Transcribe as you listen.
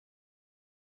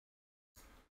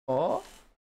Oh,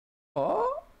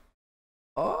 oh,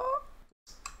 oh,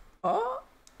 oh,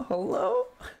 hello?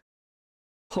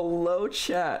 Hello,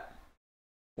 chat.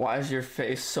 Why is your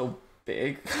face so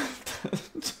big?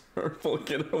 Purple,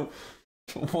 get him.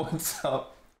 What's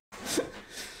up?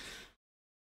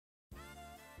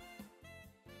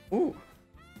 Ooh.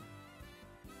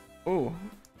 Ooh.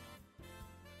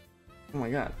 Oh my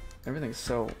god. Everything's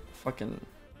so fucking...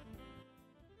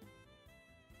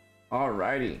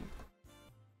 Alrighty.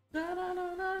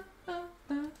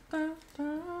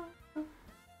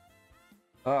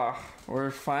 We're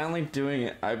finally doing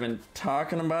it. I've been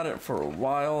talking about it for a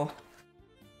while.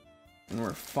 And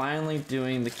we're finally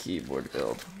doing the keyboard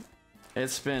build.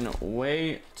 It's been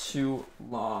way too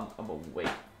long of a wait.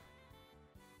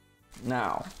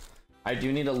 Now, I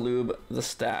do need to lube the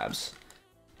stabs.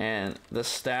 And the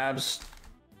stabs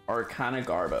are kind of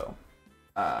garbo.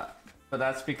 But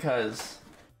that's because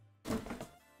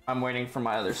I'm waiting for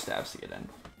my other stabs to get in.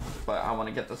 But I want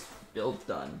to get this build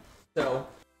done. So,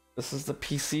 this is the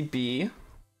PCB.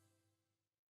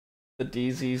 The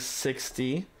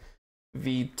DZ60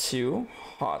 V2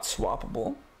 hot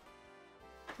swappable.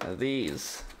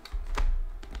 These,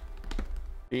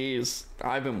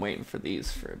 I've been waiting for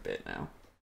these for a bit now.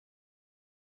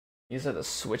 These are the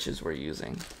switches we're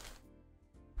using.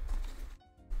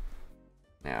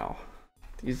 Now,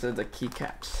 these are the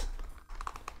keycaps.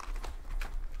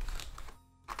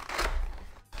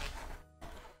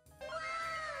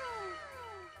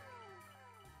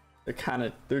 They're kind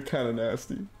of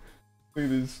nasty. Look at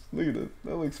this, look at it.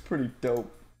 That looks pretty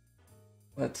dope.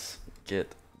 Let's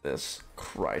get this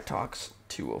Krytox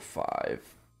 205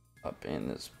 up in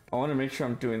this. I want to make sure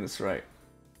I'm doing this right.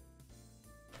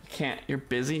 You can't, you're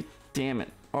busy? Damn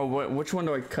it. Oh, which one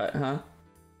do I cut, huh?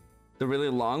 The really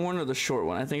long one or the short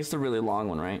one? I think it's the really long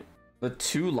one, right? The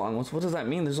two long ones, what does that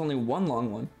mean? There's only one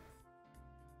long one.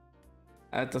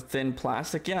 At the thin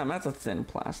plastic? Yeah, I'm at the thin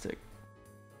plastic.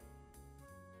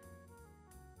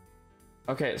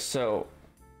 Okay, so,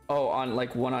 oh, on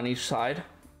like one on each side?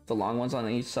 The long ones on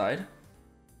each side?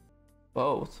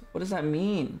 Both? What does that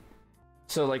mean?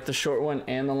 So like the short one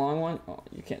and the long one? Oh,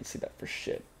 you can't see that for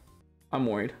shit. I'm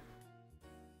worried.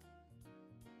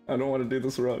 I don't want to do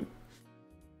this wrong.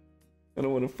 I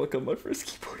don't want to fuck up my first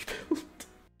keyboard build.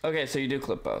 Okay, so you do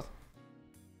clip both.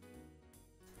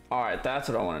 Alright, that's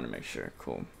what I wanted to make sure.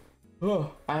 Cool.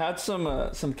 Oh, I had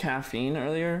some caffeine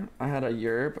earlier. I had a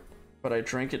yerb, but I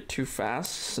drank it too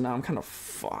fast, so now I'm kind of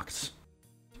fucked.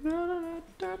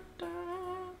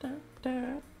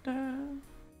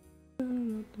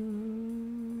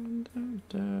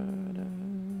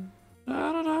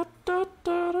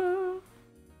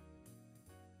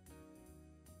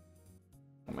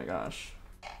 Oh my gosh.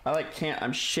 I like can't,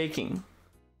 I'm shaking.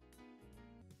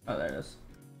 Oh, there it is.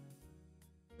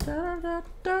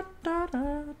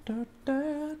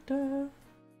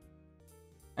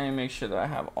 I need to make sure that I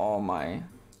have all my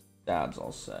stabs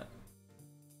all set.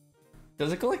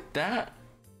 Does it go like that?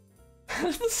 How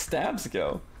does the stabs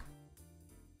go?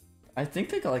 I think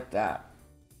they go like that.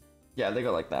 Yeah, they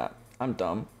go like that. I'm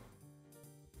dumb.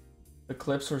 The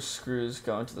clips or screws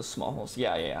go into the small holes.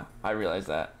 Yeah. I realize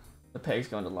that. The pegs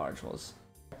go into large holes.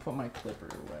 I put my clipper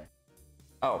away.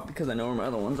 Oh, because I know where my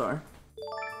other ones are.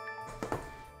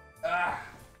 Ah!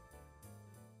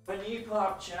 My knee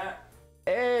pop, chat.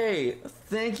 Hey,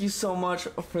 thank you so much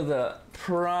for the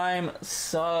prime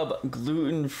sub,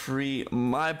 gluten-free,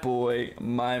 my boy,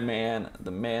 my man,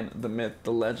 the myth,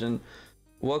 the legend.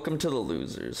 Welcome to the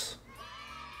losers.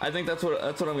 I think that's what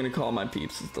I'm gonna call my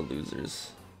peeps, is the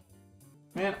losers.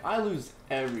 Man, I lose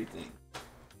everything.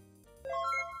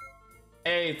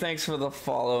 Hey, thanks for the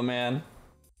follow, man.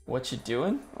 What you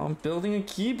doing? I'm building a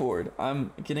keyboard.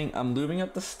 I'm lubing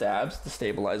up the stabs, the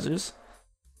stabilizers.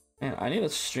 Man, I need to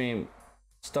stream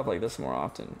stuff like this more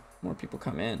often. More people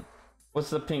come in. What's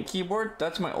the pink keyboard?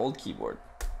 That's my old keyboard.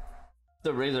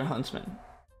 The Razer Huntsman.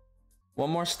 One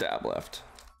more stab left.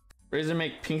 Razer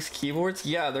make pinks keyboards?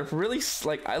 Yeah, they're really,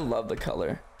 like, I love the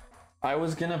color. I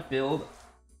was gonna build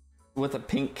with a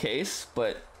pink case,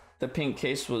 but the pink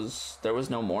case there was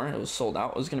no more. It was sold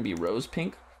out. It was gonna be rose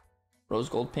pink, rose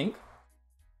gold pink,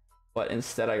 but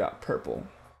instead I got purple.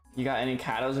 You got any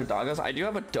catos or doggos? I do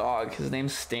have a dog. His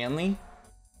name's Stanley.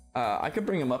 I could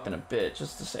bring him up in a bit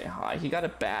just to say hi. He got a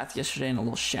bath yesterday and a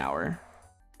little shower.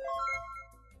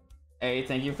 Hey,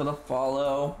 thank you for the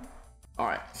follow. All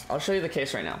right, I'll show you the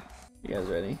case right now. You guys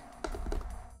ready?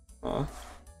 Are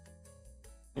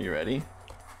you ready?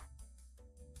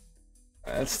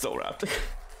 It's still wrapped.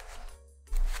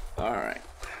 All right.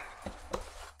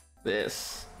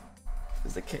 This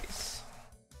is the case.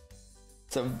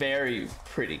 It's a very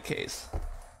pretty case.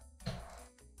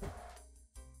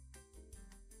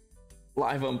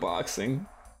 Live unboxing.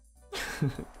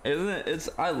 Isn't it?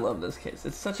 I love this case.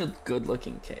 It's such a good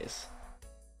looking case.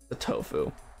 The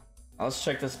Tofu. Let's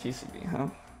check this PCB, huh?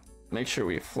 Make sure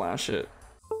we flash it.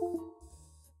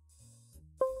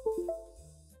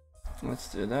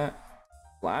 Let's do that.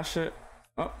 Flash it.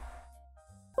 Oh.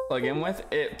 Plug in with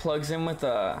it. Plugs in with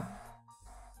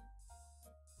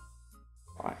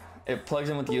it plugs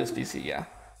in with USB-C, yeah.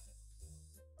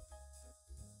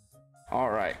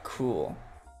 Alright, cool.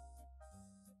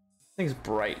 Thing's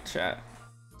bright, chat.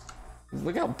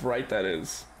 Look how bright that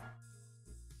is.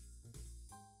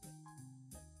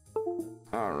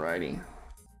 Alrighty.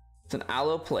 It's an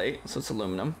alloy plate, so it's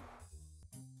aluminum.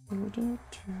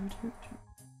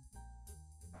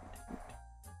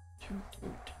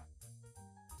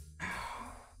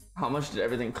 How much did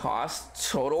everything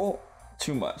cost? Total?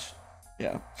 Too much.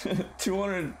 Yeah.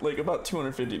 200, like about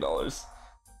 $250.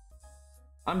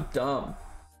 I'm dumb.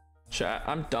 Chat,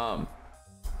 I'm dumb.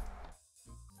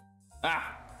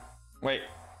 Ah! Wait.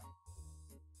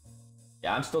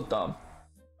 Yeah, I'm still dumb.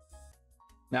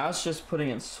 Now it's just putting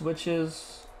in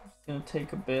switches. It's gonna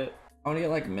take a bit. I wanna get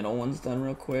like middle ones done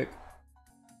real quick.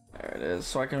 There it is.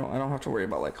 So I don't have to worry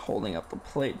about like holding up the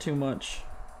plate too much.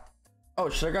 Oh,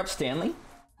 should I grab Stanley?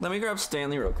 Let me grab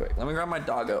Stanley real quick. Let me grab my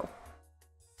doggo.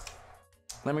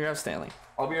 Let me grab Stanley.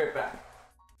 I'll be right back.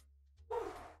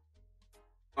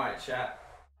 Alright, chat.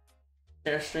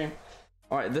 Airstream.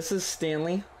 Alright, this is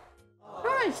Stanley.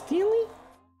 Hi, Stanley.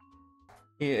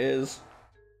 He is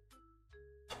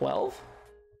 12.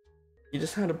 He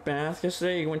just had a bath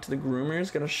yesterday. He went to the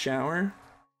groomers, got a shower.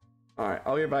 Alright,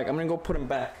 I'll be right back. I'm gonna go put him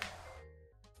back.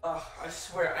 Ugh, I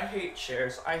swear, I hate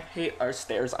chairs. I hate our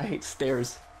stairs. I hate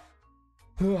stairs.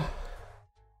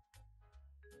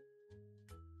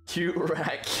 Cute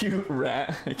rat, cute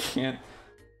rat. I can't.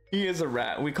 He is a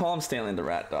rat. We call him Stanley the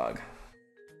rat dog.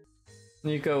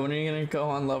 Nico, when are you gonna go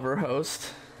on Lover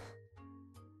Host?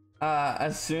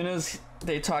 As soon as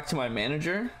they talk to my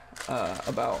manager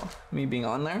about me being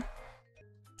on there.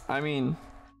 I mean,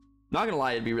 not gonna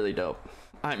lie, it'd be really dope.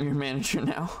 I'm your manager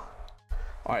now.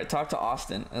 All right, talk to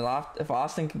Austin.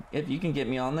 If you can get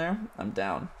me on there, I'm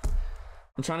down.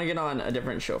 I'm trying to get on a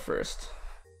different show first.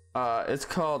 It's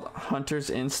called Hunter's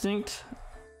Instinct.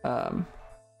 And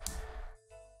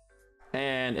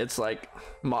it's like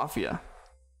Mafia.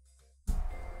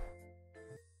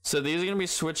 So these are gonna be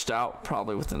switched out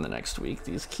probably within the next week,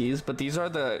 these keys, but these are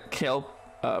the Kailh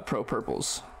Pro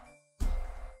Purples.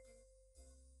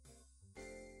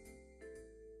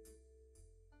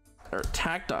 They're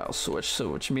tactile switch, so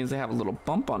which means they have a little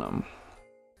bump on them.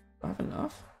 Do I have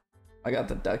enough? I got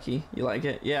the ducky. You like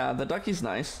it? Yeah, the ducky's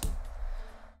nice.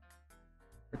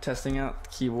 We're testing out the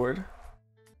keyboard.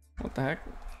 What the heck?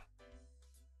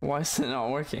 Why is it not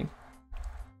working?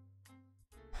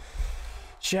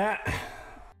 Chat.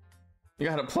 You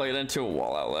gotta plug it into a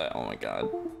wall outlet. Oh my god.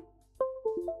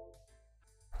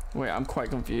 Wait, I'm quite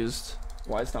confused.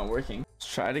 Why it's not working?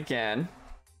 Let's try it again.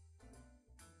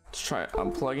 Let's try it.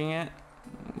 Unplugging it.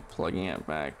 Plugging it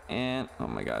back in. Oh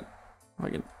my god. I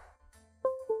can...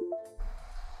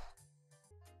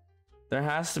 There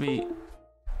has to be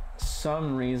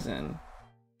some reason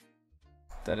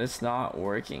that it's not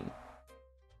working.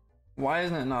 Why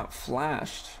isn't it not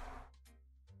flashed?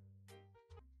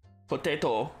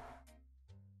 Potato.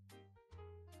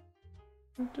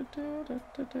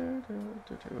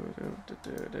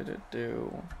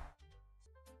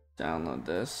 Download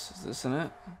this. Is this in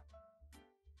it?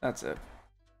 That's it.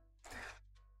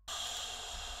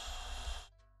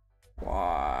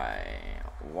 Why?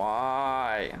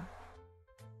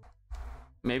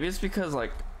 Maybe it's because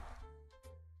like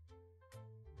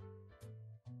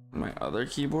my other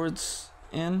keyboard's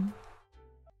in.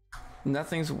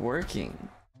 Nothing's working.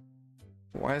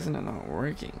 Why isn't it not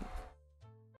working?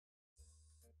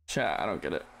 Chat, I don't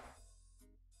get it.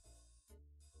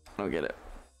 I don't get it.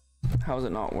 How is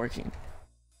it not working?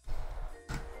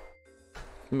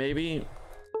 Maybe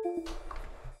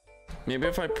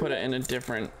if I put it in a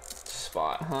different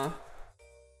spot, huh?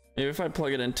 Maybe if I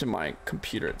plug it into my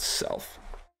computer itself.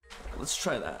 Let's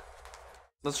try that.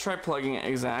 Let's try plugging it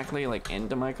exactly like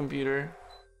into my computer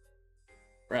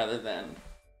rather than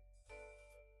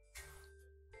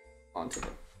onto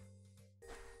it.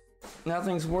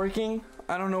 Nothing's working.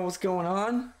 I don't know what's going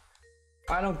on.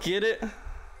 I don't get it.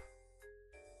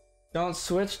 Don't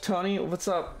switch. Tony, what's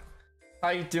up? How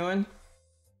you doing?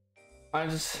 I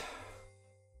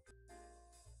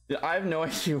have no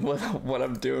idea what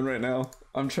I'm doing right now.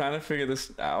 I'm trying to figure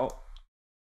this out.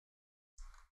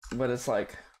 But it's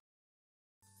like,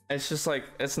 it's just like,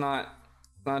 it's not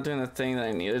doing the thing that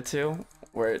I need it to,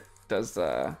 where it does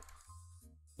the,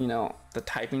 you know, the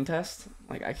typing test.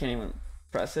 Like I can't even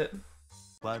press it.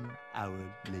 1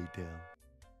 hour later.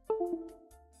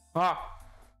 Ah!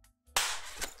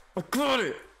 I got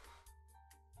it!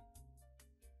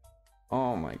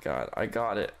 Oh my god, I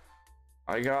got it.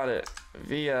 I got it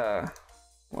via,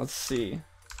 let's see.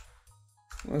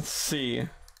 Let's see.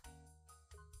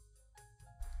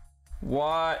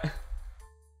 What?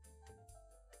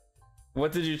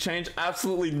 What did you change?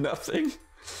 Absolutely nothing.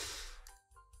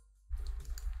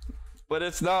 But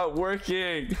it's not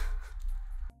working.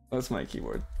 That's my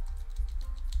keyboard.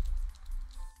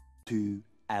 2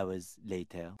 hours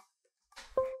later.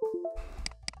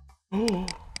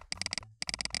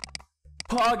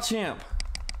 PogChamp!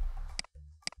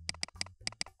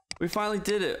 We finally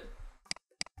did it.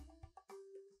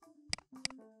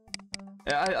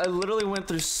 I literally went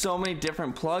through so many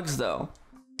different plugs though.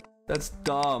 That's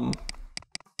dumb.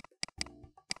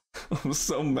 I'm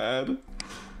so mad.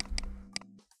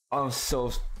 I'm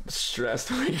so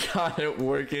stressed. We got it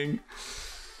working.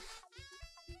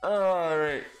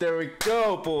 Alright, there we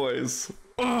go, boys.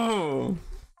 Oh.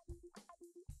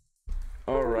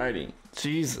 Alrighty.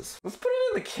 Jesus. Let's put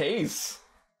it in the case.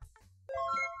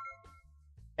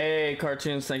 Hey,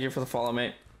 Cartoons, thank you for the follow,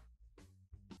 mate.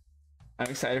 I'm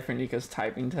excited for Nico's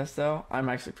typing test though. I'm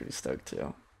actually pretty stoked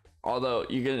too. Although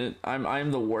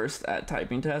I'm the worst at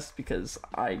typing tests because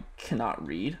I cannot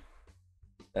read.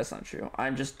 That's not true.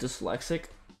 I'm just dyslexic.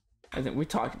 I think we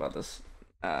talked about this.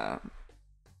 I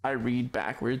read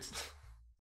backwards.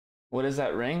 What is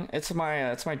that ring? It's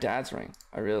my dad's ring.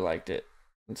 I really liked it.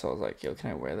 And so I was like, yo,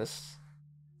 can I wear this?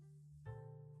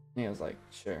 And he was like,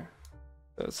 sure.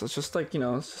 So it's just like, you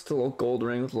know, it's just a little gold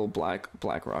ring with a little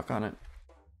black rock on it.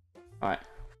 Alright.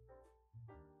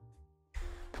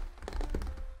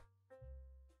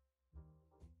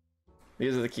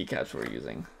 These are the keycaps we're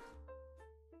using.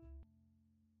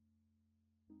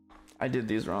 I did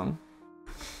these wrong.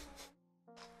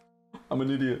 I'm an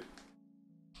idiot.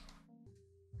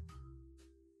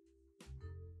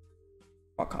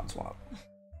 Fuck hotswap.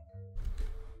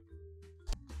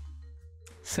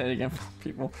 Say it again,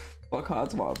 people. Fuck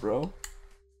hotswap, bro.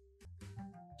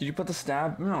 Did you put the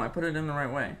stab? No, I put it in the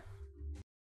right way.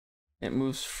 It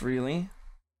moves freely.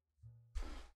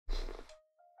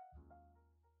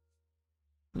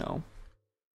 No.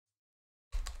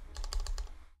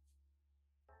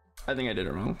 I think I did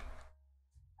it wrong.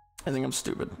 I think I'm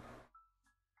stupid.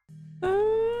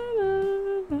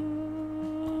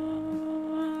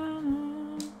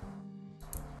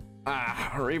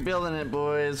 Rebuilding it,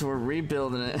 boys. We're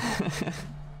rebuilding it.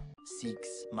 6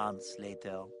 months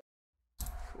later.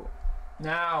 Cool.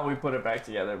 Now we put it back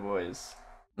together, boys.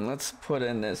 Let's put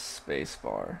in this space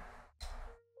bar.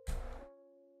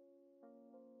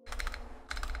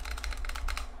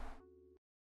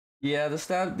 Yeah,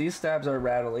 these stabs are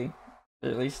rattly.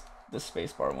 At least the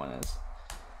space bar one is.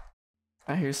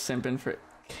 I hear simping for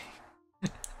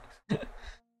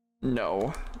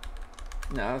No.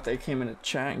 Now if they came in a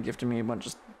chat and gifted me a bunch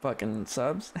of fucking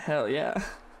subs, hell yeah.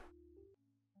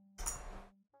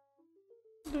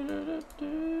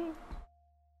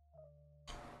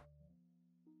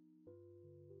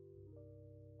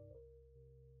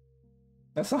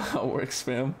 That's not how it works,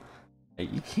 fam. Hey,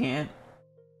 you can't.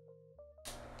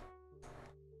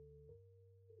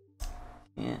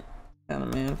 Can't. Kind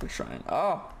of man for trying.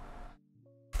 Oh!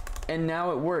 And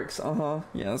now it works. Uh-huh.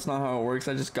 Yeah, that's not how it works.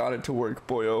 I just got it to work,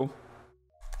 boyo.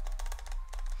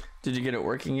 Did you get it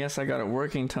working? Yes, I got it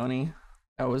working, Tony.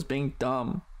 I was being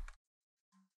dumb.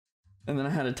 And then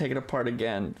I had to take it apart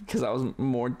again because I was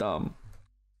more dumb.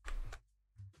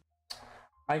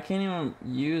 I can't even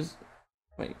use...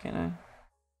 Wait, can I?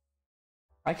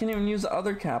 I can't even use the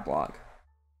other cap lock.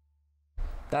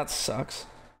 That sucks.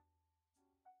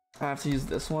 I have to use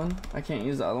this one. I can't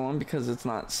use the other one because it's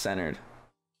not centered.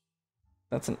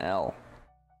 That's an L.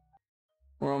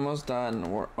 We're almost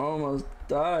done. We're almost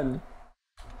done.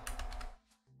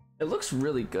 It looks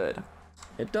really good.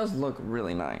 It does look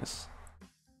really nice.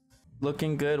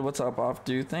 Looking good. What's up, off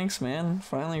dude? Thanks, man.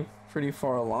 Finally pretty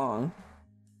far along.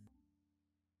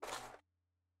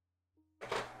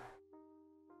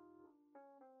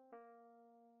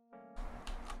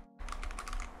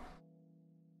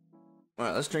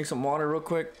 Alright, let's drink some water real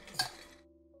quick.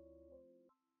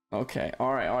 Okay,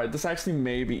 alright. This actually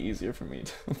may be easier for me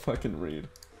to fucking read.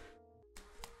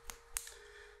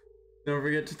 Don't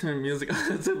forget to turn music on.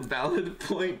 That's a valid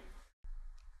point.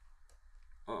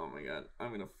 Oh my god,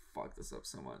 I'm gonna fuck this up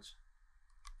so much.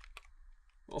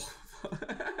 Oh,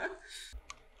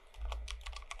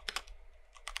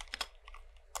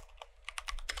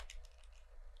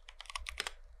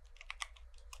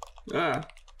 ah.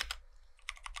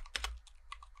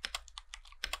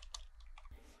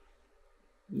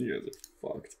 You guys are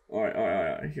fucked. Alright,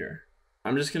 alright, here.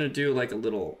 I'm just gonna do like a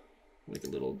little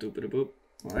doop-a-da-boop.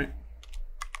 Alright.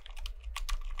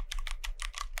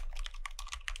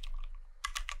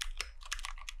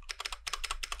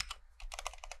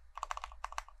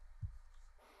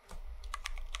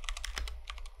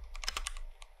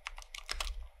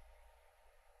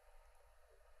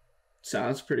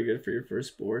 Sounds pretty good for your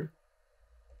first board.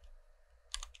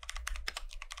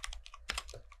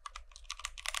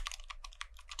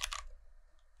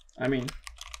 I mean,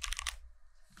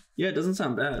 yeah, it doesn't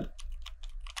sound bad.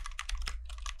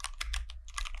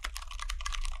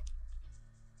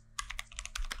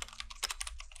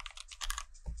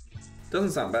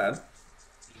 Doesn't sound bad.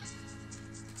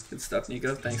 Good stuff,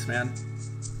 Nico. Thanks, man.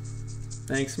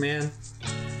 Thanks, man.